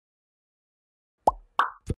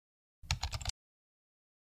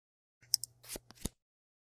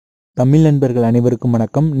தமிழ் நண்பர்கள் அனைவருக்கும்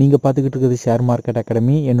வணக்கம். நீங்கள் பார்த்துக்கிட்டு இருக்கிறது ஷேர் மார்க்கெட்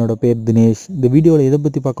அகாடமி. என்னோட பேர் தினேஷ். இந்த வீடியோவில் எதை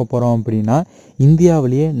பற்றி பார்க்க போகிறோம் அப்படின்னா,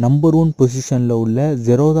 இந்தியாவிலேயே நம்பர் 1 பொசிஷனில் உள்ள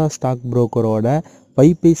zerodha ஸ்டாக் புரோக்கரோட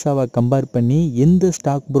 5 பைசாவை கம்பேர் பண்ணி எந்த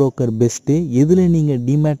ஸ்டாக் புரோக்கர் பெஸ்ட்டு, எதில் நீங்கள்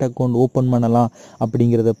டிமேட் அக்கௌண்ட் ஓப்பன் பண்ணலாம்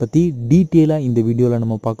அப்படிங்கிறத பற்றி டீட்டெயிலாக இந்த வீடியோவில்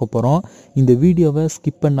நம்ம பார்க்க போகிறோம். இந்த வீடியோவை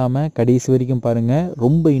ஸ்கிப் பண்ணாமல் கடைசி வரைக்கும் பாருங்கள்.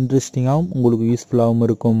 ரொம்ப இன்ட்ரெஸ்டிங்காகவும் உங்களுக்கு யூஸ்ஃபுல்லாகவும்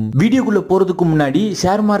இருக்கும். வீடியோக்குள்ளே போகிறதுக்கு முன்னாடி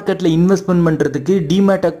ஷேர் மார்க்கெட்டில் இன்வெஸ்ட்மெண்ட் பண்ணுறதுக்கு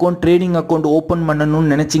demat account, trading account open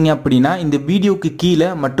பண்ணணும்னு நினச்சிங்க அப்படின்னா இந்த வீடியோக்கு கீழே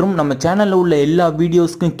மற்றும் நம்ம சேனலில் உள்ள எல்லா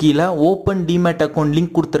வீடியோஸ்க்கும் கீழே ஓப்பன் டிமேட் அக்கௌண்ட்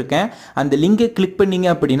லிங்க் கொடுத்துருக்கேன். அந்த லிங்கை கிளிக் பண்ணிங்க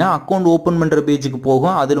அப்படின்னா அக்கௌண்ட் ஓப்பன் பண்ணுற பேஜுக்கு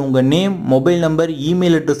போகும். அதில் உங்கள் name, mobile number,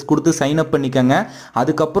 email address கொடுத்து சைன் அப் பண்ணிக்கோங்க.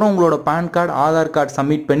 அதுக்கப்புறம் உங்களோட pan card, Aadhaar card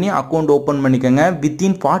submit பண்ணி அக்கௌண்ட் ஓப்பன் பண்ணிக்கோங்க.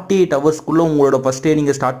 வித்தின் 48 ஹவர்ஸ்க்குள்ளே உங்களோட ஃபர்ஸ்ட் டே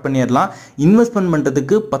நீங்கள் ஸ்டார்ட் பண்ணிடலாம். இன்வெஸ்ட்மெண்ட்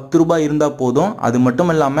பண்ணுறதுக்கு 10 ரூபாய் இருந்தால் போதும். அது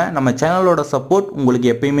மட்டும் இல்லாமல் நம்ம சேனலோட சப்போர்ட்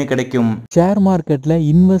உங்களுக்கு எப்பயுமே கிடைக்கும். ஷேர் மார்க்கெட்டில்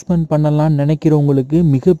இன்வெஸ்ட்மெண்ட் பண்ணலாம்னு நினைக்கிறவங்களுக்கு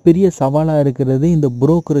மிகப்பெரிய சவாலாக இருக்கிறது இந்த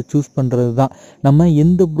புரோக்கரை சூஸ் பண்ணுறது தான். நம்ம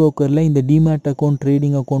எந்த புரோக்கரில் இந்த demat account,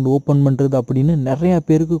 trading account open பண்ணுறது அப்படின்னு நிறையா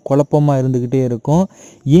பேருக்கு குழப்பமாக இருந்துக்கிட்டே இருக்கும்.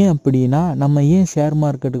 ஏன் அப்படின்னா, நம்ம ஏன் ஷேர்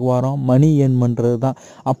மார்க்கெட்டுக்கு வரோம்? மணி ஏர்ன் பண்ணுறது தான்.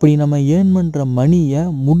 அப்படி நம்ம ஏர்ன் பண்ணுற மணியை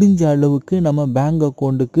முடிஞ்ச அளவுக்கு நம்ம பேங்க்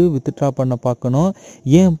அக்கௌண்ட்டுக்கு வித்ட்ரா பண்ண பார்க்கணும்.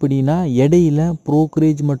 ஏன் அப்படின்னா, இடையில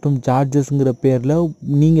ப்ரோக்கரேஜ் மற்றும் சார்ஜஸ்ங்கிற பேரில்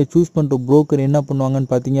நீங்கள் சூஸ் பண்ணுற புரோக்கர் என்ன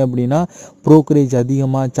பண்ணுவாங்கன்னு பார்த்தீங்க அப்படின்னா, ப்ரோக்கரேஜ்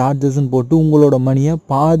அதிகமாக, சார்ஜஸ்ன்னு போட்டு உங்களோட மணியை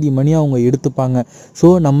பாதி மணியை அவங்க எடுத்துப்பாங்க. ஸோ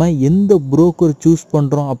நம்ம எந்த புரோக்கர் சூஸ்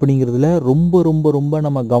பண்ணுறோம் அப்படிங்கிறதுல ரொம்ப ரொம்ப ரொம்ப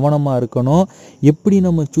நம்ம கவனமாக இருக்கணும். எப்படி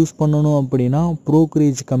நம்ம சூஸ் பண்ணணும் அப்படின்னா,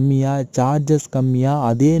 ப்ரோக்கரேஜ் கம்மியாக, சார்ஜஸ் கம்மியாக,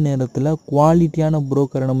 அதே நேரத்தில் குவாலிட்டியான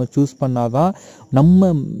புரோக்கரை நம்ம சூஸ் பண்ணாதான் நம்ம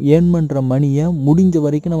ஏர்ன் பண்ணுற மணியை முடிஞ்ச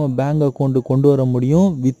வரைக்கும் நம்ம பேங்க் அக்கௌண்ட்டுக்கு கொண்டு வர முடியும்.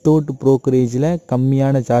 வித்தவுட் ப்ரோக்கரேஜில்,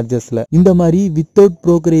 கம்மியான சார்ஜஸில். இந்த மாதிரி வித்தவுட்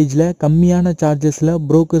ப்ரோக்கரேஜில் கம்மியான சார்ஜஸில்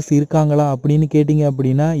புரோக்கர்ஸ் இருக்காங்களா அப்படின்னு கேட்டிங்க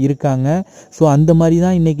அப்படின்னா இருக்காங்க. ஸோ அந்த மாதிரி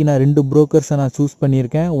தான் இன்றைக்கி நான் 2 புரோக்கர்ஸை நான் சூஸ்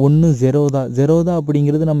பண்ணியிருக்கேன். ஒன்று zerodha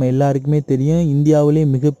அப்படிங்கிறது நம்ம எல்லாருக்குமே தெரியும். இந்தியாவிலே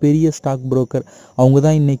மிகப்பெரிய ஸ்டாக் புரோக்கர். அவங்க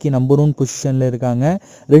தான் இன்றைக்கி நம்பர் 1 பொசிஷனில் இருக்காங்க.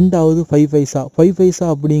 ரெண்டாவது 5 பைசா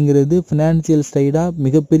அப்படிங்கிறது ஃபினான்சியல் சைடாக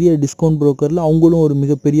மிகப்பெரிய டிஸ்கவுண்ட் புரோக்கரில் அவங்களும் ஒரு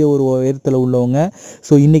மிகப்பெரிய ஒரு உயரத்தில் உள்ளவங்க.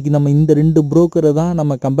 ஸோ இன்றைக்கி நம்ம இந்த 2 புரோக்கரை தான்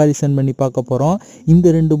நம்ம கம்பேரிசன் பண்ணி பார்க்க போகிறோம். இந்த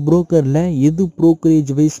 2 புரோக்கரில் எது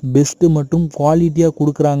ப்ரோக்கரேஜ் வைஸ் பெஸ்ட்டு மற்றும் குவாலிட்டியாக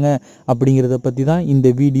கொடுக்குறாங்க அப்படிங்கிறத பற்றி தான் இந்த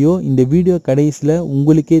வீடியோ கடைசியில்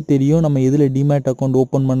உங்களுக்கே தெரியும் நம்ம எதில் டிமேட் அக்கௌண்ட்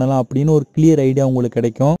ஓப்பன் பண்ணலாம் அப்படின்னு ஒரு கிளியர் ஐடியா உங்களுக்கு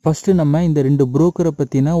கிடைக்கும். ஃபஸ்ட்டு நம்ம இந்த 2 புரோக்கரை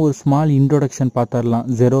பற்றின ஒரு ஸ்மால் இன்ட்ரோடக்ஷன் பார்த்துடலாம்.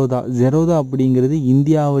 zerodha அப்படிங்கிறது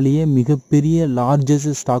இந்தியாவிலேயே மிகப்பெரிய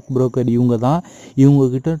லார்ஜஸ்ட் ஸ்டாக் புரோக்கர். இவங்க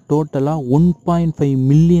கிட்ட டோட்டலாக 1.5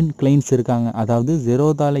 மில்லியன் கிளைண்ட்ஸ் இருக்காங்க. அதாவது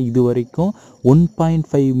zerodhaல இது வரைக்கும்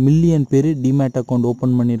 1.5 மில்லியன் பேர் டிமேட் அக்கௌண்ட்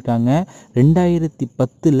ஓப்பன் பண்ணியிருக்காங்க.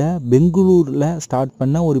 2010 பெங்களூரில் ஸ்டார்ட்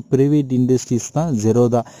பண்ண ஒரு ப்ரைவேட் இண்டஸ்ட்ரீஸ் தான்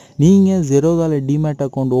zerodha. நீங்கள் zerodhaல டிமேட்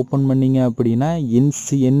அக்கௌண்ட் ஓப்பன் பண்ணீங்க அப்படின்னா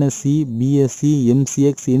NSE, BSE,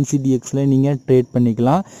 MCX, NCDXல நீங்கள் ட்ரேட்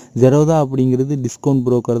பண்ணிக்கலாம். zerodha அப்படிங்கிறது டிஸ்கவுண்ட்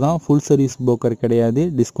புரோக்கர் தான், ஃபுல் சர்வீஸ் புரோக்கர் கிடையாது,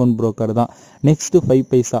 டிஸ்கவுண்ட் புரோக்கர் தான். நெக்ஸ்ட்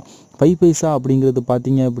 5 பைசா அப்படிங்கிறது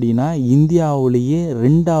பார்த்தீங்க அப்படின்னா இந்தியாவிலேயே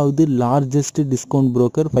 2வது லார்ஜஸ்ட் டிஸ்கவுண்ட்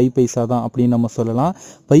புரோக்கர் 5 பைசா தான் அப்படின்னு நம்ம சொல்லலாம்.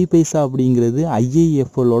 5 பைசா அப்படிங்கிறது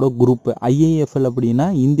IIFLோட குரூப். IIFL அப்படின்னா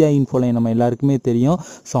இந்தியா இன்ஃபோலைன் நம்ம எல்லாருக்குமே தெரியும்.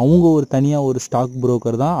 ஸோ அவங்க ஒரு தனியாக ஒரு ஸ்டாக்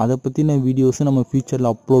புரோக்கர் தான். அதை பற்றின வீடியோஸை நம்ம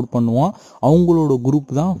ஃபியூச்சரில் அப்லோட் பண்ணுவோம். அவங்களோட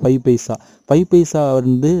குரூப் தான் 5 பைசா. 5 பைசா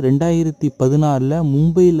வந்து 2016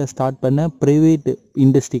 மும்பையில் ஸ்டார்ட் பண்ண ப்ரைவேட்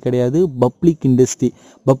இண்டஸ்ட்ரி கிடையாது, பப்ளிக் இண்டஸ்ட்ரி.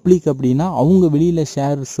 பப்ளிக் அப்படின்னா அவங்க வெளியில்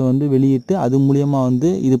ஷேர்ஸ் வந்து வெளியிட்டு அது மூலியமாக வந்து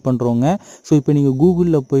இது பண்ணுறவங்க. ஸோ இப்போ நீங்கள்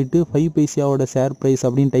கூகுளில் போயிட்டு 5 பைசாவோட ஷேர் ப்ரைஸ்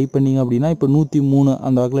அப்படின்னு டைப் பண்ணிங்க அப்படின்னா இப்போ 103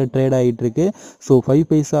 அந்த வகையில் ட்ரேட் ஆகிட்டு இருக்கு. ஸோ 5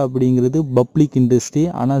 பைசா அப்படிங்கிறது பப்ளிக் இண்டஸ்ட்ரி,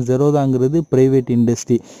 ஆனால் zerodhaங்கிறது ப்ரைவேட்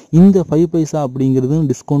இண்டஸ்ட்ரி. இந்த 5 பைசா அப்படிங்கிறது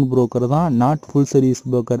டிஸ்கவுண்ட் புரோக்கர் தான், not full service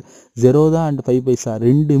broker. zerodha and 5 பைசா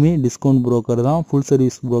ரெண்டுமே டிஸ்கவுண்ட் புரோக்கர் தான், ஃபுல்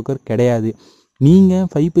சர்வீஸ் புரோக்கர் கிடையாது. நீங்கள்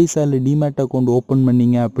 5 பைசாவில் டிமேட் அக்கௌண்ட் ஓப்பன்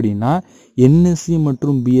பண்ணீங்க அப்படின்னா NSE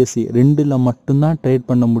மற்றும் BSE 2ல் மட்டும்தான் ட்ரேட்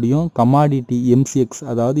பண்ண முடியும். கமாடிட்டி MCX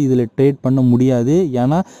அதாவது இதில் ட்ரேட் பண்ண முடியாது.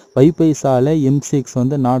 ஏன்னா 5 பைசாவில் MCX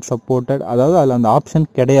வந்து நாட் சப்போர்ட்டட், அதாவது அதில் அந்த ஆப்ஷன்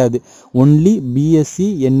கிடையாது. ஒன்லி BSE,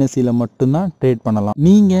 NSEல மட்டும்தான் ட்ரேட் பண்ணலாம்.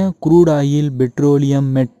 நீங்கள் crude oil, petroleum,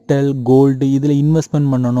 metal, gold இதில்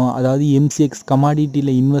இன்வெஸ்ட்மெண்ட் பண்ணணும், அதாவது MCX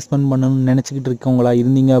கமாடிட்டியில் இன்வெஸ்ட்மெண்ட் பண்ணணும்னு நினச்சிக்கிட்டு இருக்கவங்களா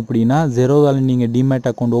இருந்தீங்க அப்படின்னா zerodhaல நீங்கள் டிமேட்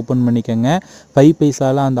அக்கௌண்ட் ஓப்பன் பண்ணிக்கோங்க. 5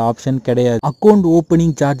 பைசால அந்த ஆப்ஷன் கிடையாது. அக்கௌண்ட்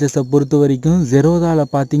ஓப்பனிங் சார்ஜஸை பொறுத்த வரைக்கும் zerodhaல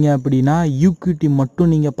பார்த்தீங்க அப்படின்னா ஈக்விட்டி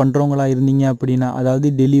மட்டும் நீங்கள் பண்ணுறவங்களா இருந்தீங்க அப்படின்னா, அதாவது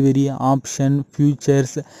டெலிவரி, ஆப்ஷன்,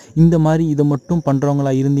 ஃபியூச்சர்ஸ் இந்த மாதிரி இதை மட்டும்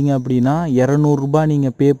பண்ணுறவங்களா இருந்தீங்க அப்படின்னா 200 ரூபாய்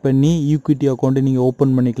நீங்கள் பே பண்ணி ஈக்விட்டி அக்கௌண்ட்டு நீங்கள்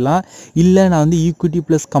ஓப்பன் பண்ணிக்கலாம். இல்லை நான் வந்து ஈக்விட்டி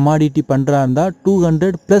ப்ளஸ் கமாடிட்டி பண்ணுறா இருந்தால்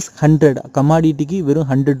 200 + 100, கமாடிட்டிக்கு வெறும்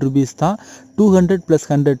 100 ரூபீஸ் தான். 200 +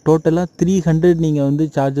 100 டோட்டலாக 300 நீங்கள் வந்து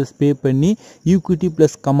சார்ஜஸ் பே பண்ணி ஈக்விட்டி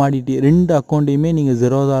ப்ளஸ் கமாடிட்டி 2 அக்கௌண்ட்டையுமே நீங்கள்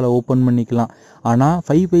zerodhaல ஓப்பன் பண்ணிக்கலாம். ஆனால்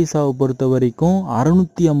 5 பைசாவை பொறுத்த வரைக்கும்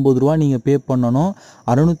 650 ரூபா நீங்கள் பே பண்ணணும்.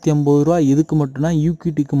 650 ரூபா எதுக்கு மட்டும்னா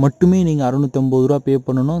ஈக்விட்டிக்கு மட்டுமே நீங்கள் 650 ரூபா பே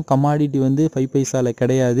பண்ணணும். கமாடிட்டி வந்து 5 பைசாவில்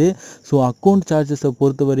கிடையாது. ஸோ அக்கௌண்ட் சார்ஜஸை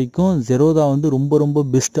பொறுத்த வரைக்கும் zerodha வந்து ரொம்ப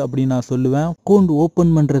பெஸ்ட் அப்படின்னு நான் சொல்லுவேன். அக்கௌண்ட்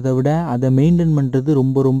ஓப்பன் பண்ணுறதை விட அதை மெயின்டைன் பண்ணுறது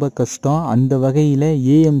ரொம்ப கஷ்டம். அந்த வகையில்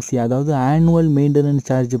ஏஎம்சி அதாவது ஆனுவல் மெயின்டெனன்ஸ்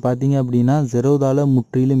சார்ஜ் பார்த்தீங்க அப்படின்னா zerodhaல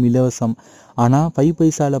முற்றிலும் இலவசம். ஆனால் 5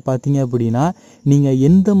 பைசாவில் பார்த்தீங்க அப்படின்னா நீங்கள்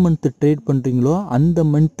எந்த மந்த்து ட்ரேட் பண்ணுறீங்களோ அந்த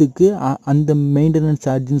மந்த்துக்கு அந்த மெயின்டெனன்ஸ்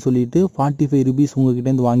சார்ஜ்னு சொல்லிட்டு 45 ரூபீஸ்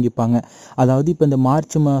உங்கள்கிட்டேருந்து வாங்கிப்பாங்க. அதாவது இப்போ இந்த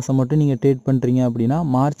மார்ச் மாதம் மட்டும் நீங்கள் ட்ரேட் பண்ணுறீங்க அப்படின்னா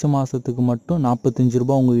மார்ச் மாதத்துக்கு மட்டும் 45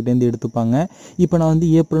 ரூபா உங்கள்கிட்டேருந்து எடுத்துப்பாங்க. இப்போ நான் வந்து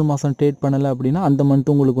ஏப்ரல் மாதம் ட்ரேட் பண்ணலை அப்படின்னா அந்த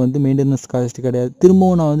மந்த்து உங்களுக்கு வந்து மெயின்டெனன்ஸ் காஸ்ட் கிடையாது.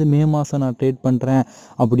 திரும்பவும் நான் வந்து மே மாதம் நான் ட்ரேட் பண்ணுறேன்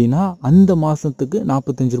அப்படின்னா அந்த மாதத்துக்கு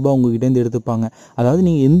 45 ரூபா உங்கள்கிட்டேருந்து எடுத்துப்பாங்க. அதாவது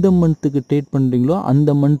நீங்கள் எந்த மந்த்துக்கு ட்ரேட் பண்ணுறீங்களோ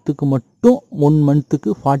அந்த மந்த்துக்கு மட்டும் 1 மந்த்துக்கு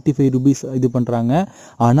 45 ரூபீஸ் இது பண்ணுறாங்க.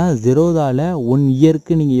 ஆனால் zerodhaல 1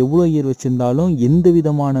 இயருக்கு நீங்கள் எவ்வளோ இயர் வச்சுருந்தாலும் எந்த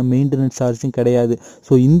விதமான மெயின்டெனன்ஸ் சார்ஜும் கிடையாது.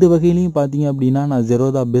 ஸோ இந்த வகையிலையும் பார்த்தீங்க அப்படின்னா நான்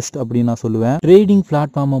zerodha பெஸ்ட் அப்படின்னு நான் சொல்லுவேன். ட்ரேடிங்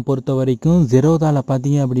பிளாட்ஃபார்மை பொறுத்த வரைக்கும் zerodhaல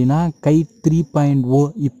பார்த்தீங்க அப்படின்னா கைட் 3.0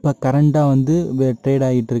 இப்போ கரண்டாக வந்து ட்ரேட்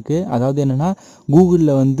ஆகிட்டு இருக்கு. அதாவது என்னென்னா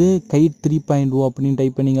கூகுளில் வந்து கைட் 3.0 அப்படின்னு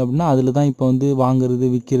டைப் பண்ணிங்க அப்படின்னா அதில் தான் இப்போ வந்து வாங்குறது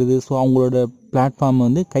விற்கிறது. ஸோ அவங்களோட பிளாட்ஃபார்ம்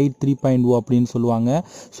வந்து கைட் 3.0 அப்படின்னு சொல்லுவாங்க.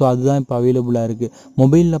 ஸோ அதுதான் இப்போ அவைலபிளாக இருக்குது.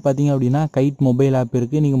 மொபைலில் பார்த்தீங்க அப்படின்னா கைட் மொபைல் ஆப்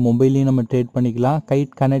இருக்குது. நீங்கள் மொபைல்லையும் நம்ம ட்ரேட் பண்ணிக்கலாம்.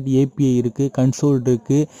 கைட் கனெக்ட் ஏபிஐ இருக்குது, கன்சோல்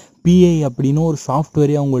இருக்குது, பிஐ அப்படின்னு ஒரு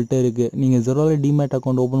சாஃப்ட்வேரே அவங்கள்ட்ட இருக்குது. நீங்கள் zerodha டிமேட்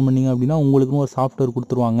அக்கௌண்ட் ஓப்பன் பண்ணிங்க அப்படின்னா உங்களுக்குன்னு ஒரு சாஃப்ட்வேர்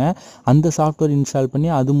கொடுத்துருவாங்க. அந்த சாஃப்ட்வேர் இன்ஸ்டால் பண்ணி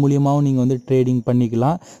அது மூலியமாகவும் நீங்கள் வந்து ட்ரேடிங்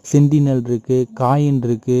பண்ணிக்கலாம். சென்டினல் இருக்குது, காயின்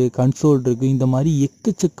இருக்குது, கன்சோல் இருக்குது. இந்த மாதிரி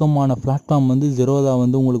எக்கச்சக்கமான பிளாட்ஃபார்ம் வந்து zerodha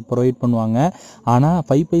வந்து உங்களுக்கு ப்ரொவைட் பண்ணுவாங்க. ஆனால்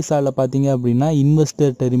 5 பைசாவில் பார்த்தீங்க அப்படின்னா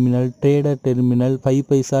இன்வெஸ்டர் டெர்மினல், ட்ரேடர் டெர்மினல், 5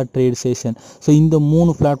 பைசா ட்ரேட் ஸ்டேஷன், ஸோ இந்த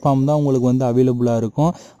 3 பிளாட்ஃபார்ம் தான் உங்களுக்கு வந்து அவைலபிளாக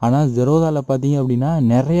இருக்கும். ஆனால் zerodhaல பார்த்தீங்க அப்படின்னா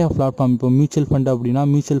நிறைய பிளாட்ஃபார்ம், இப்போ மியூச்சுவல் ஃபண்ட் அப்படின்னா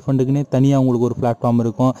மியூச்சுவல் ஃபண்டுக்குனே தனியாக உங்களுக்கு ஒரு பிளாட்ஃபார்ம்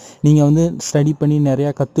இருக்கும். நீங்கள் வந்து ஸ்டடி பண்ணி நிறையா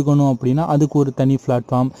கற்றுக்கணும் அப்படின்னா அதுக்கு ஒரு தனி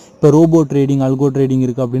பிளாட்ஃபார்ம். இப்போ ரோபோ ட்ரேடிங், அல்கோ ட்ரேடிங்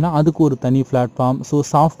இருக்குது அப்படின்னா அதுக்கு ஒரு தனி பிளாட்ஃபார்ம். ஸோ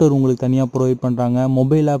சாஃப்ட்வேர் உங்களுக்கு தனியாக ப்ரொவைட் பண்ணுறாங்க.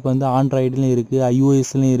 மொபைல் ஆப் வந்து ஆண்ட்ராய்ட்லேயும் இருக்குது,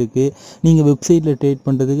 iOSலேயும் இருக்குது. நீங்கள் வெப்சைட்டில் ட்ரேட்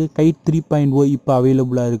பண்ணுறதுக்கு கைட் 3.0 இப்போ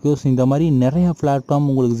அவைலபிளாக இருக்குது. ஸோ இந்த மாதிரி நிறைய பிளாட்ஃபார்ம்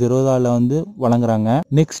உங்களுக்கு zerodhaல வந்து வழங்குறாங்க.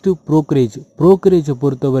 நெக்ஸ்ட்டு ப்ரோக்கரேஜை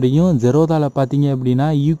பொறுத்தவரையும் zerodhaல பார்த்தீங்க அப்படின்னா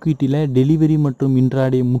ஈக்விட்டியில் டெலிவரி மற்றும்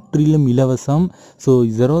இன்ட்ராடே முற்றிலும் இலவசம். ஸோ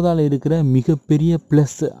zerodhaல இருக்கிற மிகப்பெரிய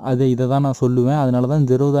ப்ளஸ் இதை தான் நான் சொல்லுவேன். அதனால தான்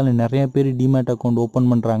zerodhaல நிறைய பேர் டிமேட் அக்கௌண்ட் ஓப்பன்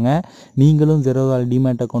பண்ணுறாங்க. நீங்களும் zerodhaல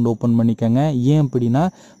டிமேட் அக்கௌண்ட் ஓப்பன் பண்ணிக்கோங்க. ஏன் அப்படின்னா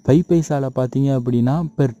 5 பைசாவில் பார்த்தீங்க அப்படின்னா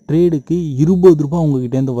பெர் ட்ரேடுக்கு 20 ரூபா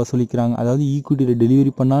உங்ககிட்டேருந்து வசூலிக்கிறாங்க. அதாவது ஈக்விட்டியில்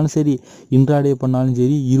டெலிவரி பண்ணாலும் சரி, இன்ட்ராடே பண்ணாலும்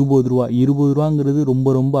சரி 20 ரூபாங்கிறது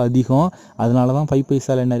ரொம்ப அதிகம். அதனால தான் 5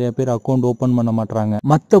 பைசாவில் நிறைய பேர் அக்கௌண்ட் ஓப்பன் பண்ண மாட்டாங்க.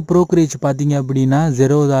 மற்ற ப்ரோக்கரேஜ் பார்த்தீங்க அப்படின்னா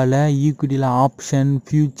zerodhaல ஈக்விட்டியில் ஆப்ஷன்,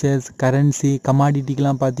 ஃபியூச்சர்ஸ், கரன்சி,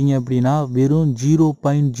 கமாடிட்டிக்கெலாம் பார்த்தீங்க அப்படின்னா வெறும்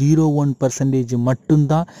 0.01%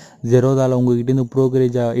 மட்டும்தான் zerodhaல உங்ககிட்டேருந்து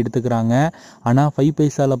ப்ரோக்கரேஜாக எடுத்துக்கிறாங்க. ஆனால் 5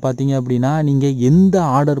 பைசாவில் பார்த்தீங்க அப்படின்னா நீங்கள் எந்த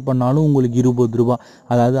ஆர்டர் பண்ணாலும் உங்களுக்கு 20 ரூபா,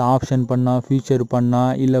 அதாவது ஆப்ஷன் பண்ணால், ஃபியூச்சர்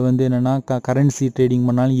பண்ணால், இல்லை வந்து என்னென்னா கரன்சி ட்ரேடிங்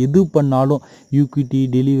பண்ணாலும், எது பண்ணாலும் equity,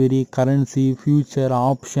 delivery, currency, future,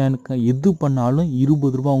 option எது பண்ணாலும்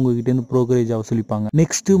 20 ரூபா உங்ககிட்டேருந்து ப்ரோக்கரேஜாக வசூலிப்பாங்க.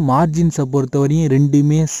 நெக்ஸ்ட்டு மார்ஜின்ஸை பொறுத்தவரையும்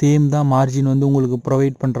ரெண்டுமே சேம் தான். மார்ஜின் வந்து உங்களுக்கு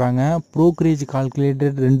ப்ரொவைட் பண்ணுறாங்க. ப்ரோக்கரேஜ்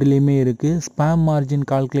கால்குலேட்டர் ரெண்டுலேயுமே இருக்குது. ஸ்பேம் மார்ஜின்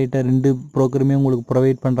கால்குலேட்டர் 2 ப்ரோக்கருமே உங்களுக்கு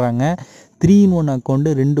ப்ரொவைட் பண்ணுறாங்க. 3-in-1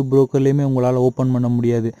 அக்கௌண்ட்டு 2 ப்ரோக்கர்லேயுமே உங்களால் ஓப்பன் பண்ண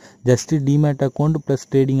முடியாது. Just demat account plus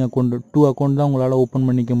trading account 2 account தான் உங்களால் ஓப்பன்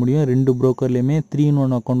பண்ணிக்க முடியும். 2 ப்ரோக்கர்லேயுமே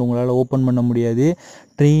 3-in-1 அக்கௌண்ட் உங்களால் ஓப்பன் பண்ண முடியாது.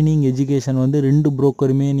 ட்ரைனிங், எஜுகேஷன் வந்து 2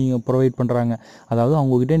 ப்ரோக்கருமே நீங்கள் ப்ரொவைட் பண்ணுறாங்க. அதாவது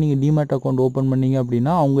அவங்கக்கிட்ட நீங்கள் டிமேட் அக்கௌண்ட் ஓப்பன் பண்ணிங்க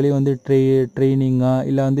அப்படின்னா அவங்களே வந்து ட்ரைனிங்காக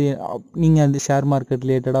இல்லை வந்து நீங்கள் அந்த ஷேர் மார்க்கெட்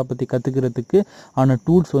ரிலேட்டடாக பற்றி கற்றுக்கிறதுக்கு ஆன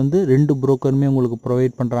டூல்ஸ் வந்து 2 ப்ரோக்கருமே உங்களுக்கு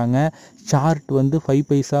ப்ரொவைட் பண்ணுறாங்க. சார்ட் வந்து 5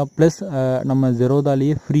 பைசா ப்ளஸ் நம்ம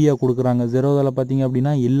zerodhaலேயே ஃப்ரீயாக கொடுக்குறாங்க. zerodhaல பார்த்தீங்க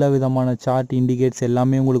அப்படின்னா எல்லா விதமான சார்ட் இண்டிகேட்ஸ்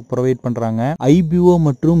எல்லாமே உங்களுக்கு ப்ரொவைட் பண்ணுறாங்க. ஐபிஓ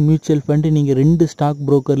மற்றும் மியூச்சுவல் ஃபண்ட் நீங்கள் 2 ஸ்டாக்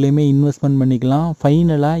புரோக்கர்லேயுமே இன்வெஸ்ட்மெண்ட் பண்ணிக்கலாம்.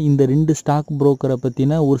 ஃபைனலாக இந்த 2 ஸ்டாக் புரோக்கரை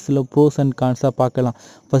பற்றின ஒரு சில ப்ரோஸ் அண்ட் கான்ஸாக பார்க்கலாம்.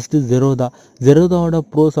 ஃபஸ்ட்டு ஜெரோதாவோட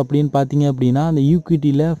ப்ரோஸ் அப்படின்னு பார்த்தீங்க அப்படின்னா அந்த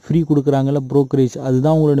ஈக்விட்டியில் ஃப்ரீ கொடுக்குறாங்கல்ல ப்ரோக்கரேஜ்,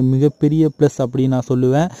 அதுதான் உங்களோட மிகப்பெரிய ப்ளஸ் அப்படின்னு நான்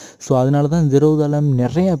சொல்லுவேன். ஸோ அதனால தான் ஜெரோதாவில்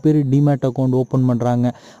நிறைய பேர் டிமேட் அக்கௌண்ட் ஓப்பன் பண்ணுறாங்க.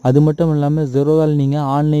 அது மட்டும் இல்லாமல் ஜெரோதாவில் நீங்கள்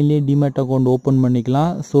ஆன்லைன்லேயே டிமேட் அக்கௌண்ட் ஓப்பன்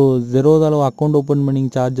பண்ணிக்கலாம். ஸோ ஜெரோதாவில் அக்கௌண்ட் ஓப்பன்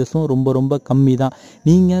பண்ணிங் சார்ஜஸும் ரொம்ப கம்மி தான்.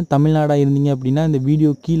 நீங்கள் தமிழ்நாடாக இருந்தீங்க அப்படின்னா இந்த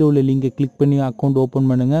வீடியோ கீழே உள்ள லிங்கை கிளிக் பண்ணி அக்கௌண்ட் ஓப்பன்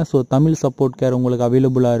பண்ணுங்கள். ஸோ தமிழ் சப்போர்ட் கேர் உங்களுக்கு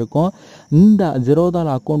அவைலபிளாக இருக்கும். இந்த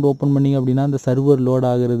ஜெரோதாவில் அக்கௌண்ட் ஓப்பன் பண்ணிங்க அப்படின்னா இந்த சர்வர் லோட்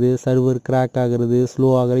ஆகுறது, சர்வர் கிராக் ஆகுறது, ஸ்லோ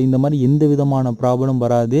ஆகுறது, இந்த மாதிரி எந்த விதமான ப்ராப்ளம்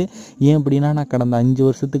வராது. ஏன் அப்படின்னா நான் கடந்த 5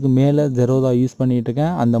 வருஷத்துக்கு மேலே ஜெரோதா யூஸ் பண்ணிகிட்டு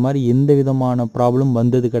இருக்கேன். அந்த மாதிரி எந்த விதமான ப்ராப்ளம்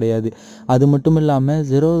வந்தது கிடையாது. அது மட்டும் இல்லாமல்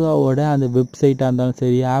ஜெரோதாவோட அந்த வெப்சைட்டாக இருந்தாலும்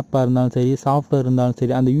சரி, ஆப்பாக இருந்தாலும் சரி, சாஃப்ட்வேர் இருந்தாலும்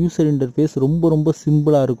சரி, அந்த யூசர் இன்டர்ஃபேஸ் ரொம்ப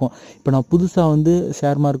சிம்பிளாக இருக்கும். இப்போ நான் புதுசாக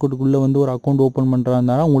ஷேர் மார்க்கெட்டுக்குள்ளே ஒரு அக்கௌண்ட் ஓப்பன்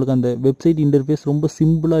பண்ணுறாருந்தாலும் உங்களுக்கு அந்த வெப்சைட் இன்டர்ஃபேஸ் ரொம்ப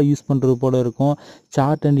சிம்பிளாக யூஸ் பண்ணுறது போல் இருக்கும்.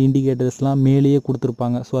 சார்ட் அண்ட் இண்டிகேட்டர்ஸ்லாம் மேலேயே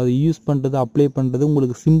கொடுத்துருப்பாங்க. ஸோ அதை யூஸ் பண்ணுறது, அப்ளை பண்ணுறது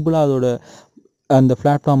உங்களுக்கு சிம்பிளாக அதோட அந்த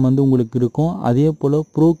பிளாட்ஃபார்ம் உங்களுக்கு இருக்கும். அதே போல்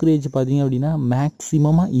ப்ரோக்கரேஜ் பார்த்தீங்க அப்படின்னா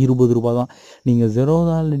மேக்ஸிமமாக 20 ரூபா தான். நீங்கள்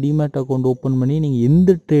ஜெரோதாவில் டிமேட் அக்கௌண்ட் ஓப்பன் பண்ணி நீங்கள்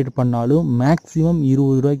எந்த ட்ரேட் பண்ணாலும் மேக்ஸிமம்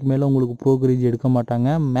 20 ரூபாய்க்கு மேலே உங்களுக்கு ப்ரோக்கரேஜ் எடுக்க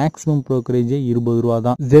மாட்டாங்க. மேக்ஸிமம் ப்ரோக்கரேஜே 20 ரூபா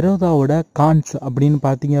தான். ஜெரோதாவோட கான்ஸ் அப்படின்னு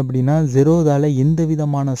பார்த்தீங்க அப்படின்னா ஜெரோதாவில் எந்த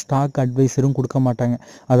விதமான ஸ்டாக் அட்வைஸரும் கொடுக்க மாட்டாங்க.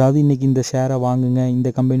 அதாவது இன்றைக்கி இந்த ஷேரை வாங்குங்க,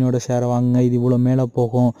 இந்த கம்பெனியோட ஷேரை வாங்குங்க, இது இவ்வளோ மேலே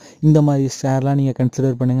போகும், இந்த மாதிரி ஷேர்லாம் நீங்கள்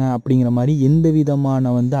கன்சிடர் பண்ணுங்கள் அப்படிங்கிற மாதிரி எந்த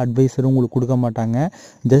விதமான அட்வைஸரும் உங்களுக்கு கொடுக்க மாட்டாங்க.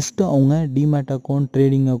 ஜஸ்ட் அவங்க டிமேட் அக்கௌண்ட்,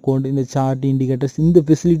 ட்ரேடிங் அக்கௌண்ட், இந்த சார்ட் இண்டிகேட்டர்ஸ், இந்த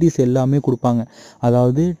ஃபெசிலிட்டிஸ் எல்லாமே கொடுப்பாங்க.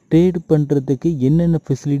 அதாவது ட்ரேட் பண்ணுறதுக்கு என்னென்ன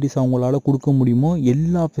ஃபெசிலிட்டிஸ் அவங்களால கொடுக்க முடியுமோ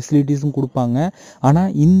எல்லா ஃபெசிலிட்டிஸும் கொடுப்பாங்க. ஆனால்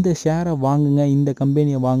இந்த ஷேரை வாங்குங்க, இந்த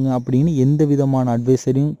கம்பெனியை வாங்குங்க அப்படின்னு எந்த விதமான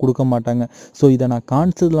அட்வைஸரையும் கொடுக்க மாட்டாங்க. ஸோ இதை நான்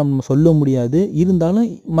கான்செப்டில் நம்ம சொல்ல முடியாது. இருந்தாலும்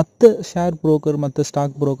மற்ற ஷேர் புரோக்கர், மற்ற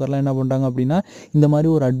ஸ்டாக் புரோக்கர்லாம் என்ன பண்ணுறாங்க அப்படின்னா இந்த மாதிரி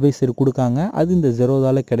ஒரு அட்வைஸர் கொடுக்காங்க. அது இந்த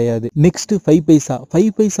ஜெரோதாவில் கிடையாது. நெக்ஸ்ட் 5 பைசா.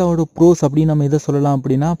 5 பைசாவோட ப்ரோஸ் அப்படின்னு நம்ம எதை சொல்லலாம்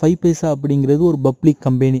அப்படின்னா 5 பைசா அப்படிங்கிறது ஒரு பப்ளிக்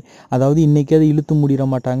கம்பெனி. அதாவது இன்றைக்கி அதை இழுத்து முடிட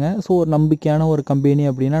மாட்டாங்க. ஸோ ஒரு நம்பிக்கையான ஒரு கம்பெனி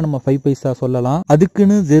அப்படின்னா நம்ம 5 பைசா சொல்லலாம்.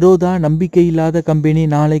 அதுக்குன்னு ஜெரோதா நம்பிக்கை இல்லாத கம்பெனி,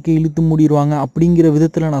 நாளைக்கு இழுத்து மூடிடுவாங்க அப்படிங்கிற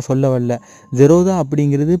விதத்தில் நான் சொல்ல வரல. ஜெரோதா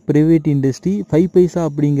அப்படிங்கிறது பிரைவேட் இண்டஸ்ட்ரி, 5 பைசா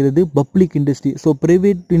அப்படிங்கிறது public industry. So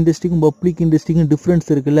private இண்டஸ்ட்ரிக்கும் public இண்டஸ்ட்ரிக்கும் difference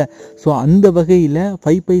இருக்குல்ல. ஸோ அந்த வகையில்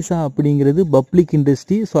 5 பைசா அப்படிங்கிறது பப்ளிக்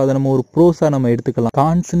இண்டஸ்ட்ரி. ஸோ அதை நம்ம ஒரு ப்ரோஸாக நம்ம எடுத்துக்கலாம்.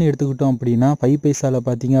 கான்ஸ்ன்னு எடுத்துக்கிட்டோம் அப்படின்னா 5 பைசாவில்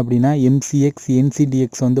பார்த்தீங்க அப்படின்னா MCX,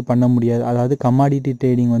 NCDX பண்ண முடியாது. அதாவது கமாடிட்டி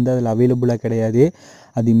ட்ரேடிங் அதில் அவைலபிளாக கிடையாது.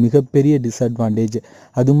 அது மிகப்பெரிய டிஸ்அட்வான்டேஜ்.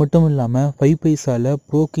 அது மட்டும் இல்லாமல் 5 பைசாவில்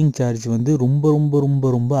ப்ரோக்கிங் சார்ஜ்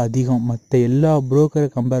ரொம்ப அதிகம். மற்ற எல்லா புரோக்கரை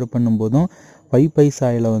கம்பேர் பண்ணும்போதும் 5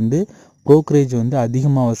 பைசாவில் ப்ரோக்கரேஜ்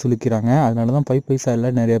அதிகமாக வசூலிக்கிறாங்க. அதனால தான் 5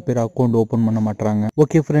 பைசாவில் நிறைய பேர் அக்கௌண்ட் ஓப்பன் பண்ண மாட்டாங்க.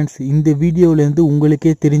 ஓகே ஃப்ரெண்ட்ஸ், இந்த வீடியோவிலேருந்து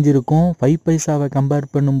உங்களுக்கே தெரிஞ்சிருக்கும் 5 பைசாவை கம்பேர்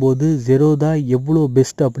பண்ணும்போது ஜெரோதா எவ்வளோ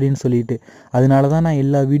பெஸ்ட் அப்படின்னு சொல்லிட்டு. அதனால தான் நான்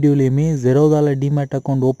எல்லா வீடியோலையுமே ஜெரோதாவில் டிமேட்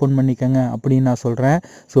அக்கௌண்ட் ஓப்பன் பண்ணிக்கங்க அப்படின்னு நான் சொல்கிறேன்.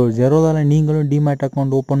 ஸோ ஜெரோதாவில் நீங்களும் டிமேட்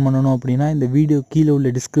அக்கௌண்ட் ஓப்பன் பண்ணணும் அப்படின்னா இந்த வீடியோ கீழே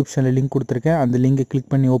உள்ள டிஸ்கிரிப்ஷனில் லிங்க் கொடுத்துருக்கேன். அந்த லிங்கை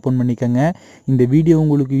கிளிக் பண்ணி ஓப்பன் பண்ணிக்கங்க. இந்த வீடியோ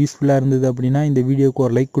உங்களுக்கு யூஸ்ஃபுல்லாக இருந்தது அப்படின்னா இந்த வீடியோவுக்கு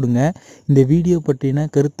ஒரு லைக் கொடுங்க. இந்த வீடியோ பற்றின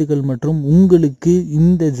கருத்துக்கள் மற்றும் உங்களுக்கு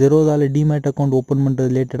இந்த ஜெரோதாவில் டிமேட் அக்கௌண்ட் ஓப்பன் பண்ணுறது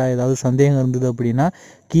ரிலேட்டடாக ஏதாவது சந்தேகம் இருந்தது அப்படின்னா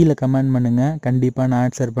கீழே கமெண்ட் பண்ணுங்கள். கண்டிப்பாக நான்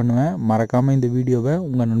ஆன்சர் பண்ணுவேன். மறக்காமல் இந்த வீடியோவை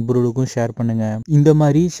உங்கள் நண்பர்களுக்கும் ஷேர் பண்ணுங்கள். இந்த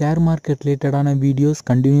மாதிரி ஷேர் மார்க்கெட் ரிலேட்டடான வீடியோஸ்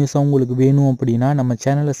கண்டினியூஸாக உங்களுக்கு வேணும் அப்படின்னா நம்ம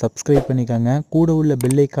சேனலை சப்ஸ்கிரைப் பண்ணிக்கோங்க. கூட உள்ள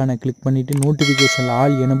பெல் ஐக்கானை கிளிக் பண்ணிவிட்டு நோட்டிஃபிகேஷனில்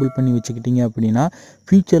ஆல் எனபிள் பண்ணி வச்சுக்கிட்டீங்க அப்படின்னா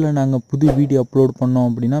ஃப்யூச்சரில் நாங்கள் புது வீடியோ அப்லோட் பண்ணோம்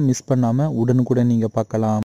அப்படின்னா மிஸ் பண்ணாமல் உடனுக்குடன் நீங்கள் பார்க்கலாம்.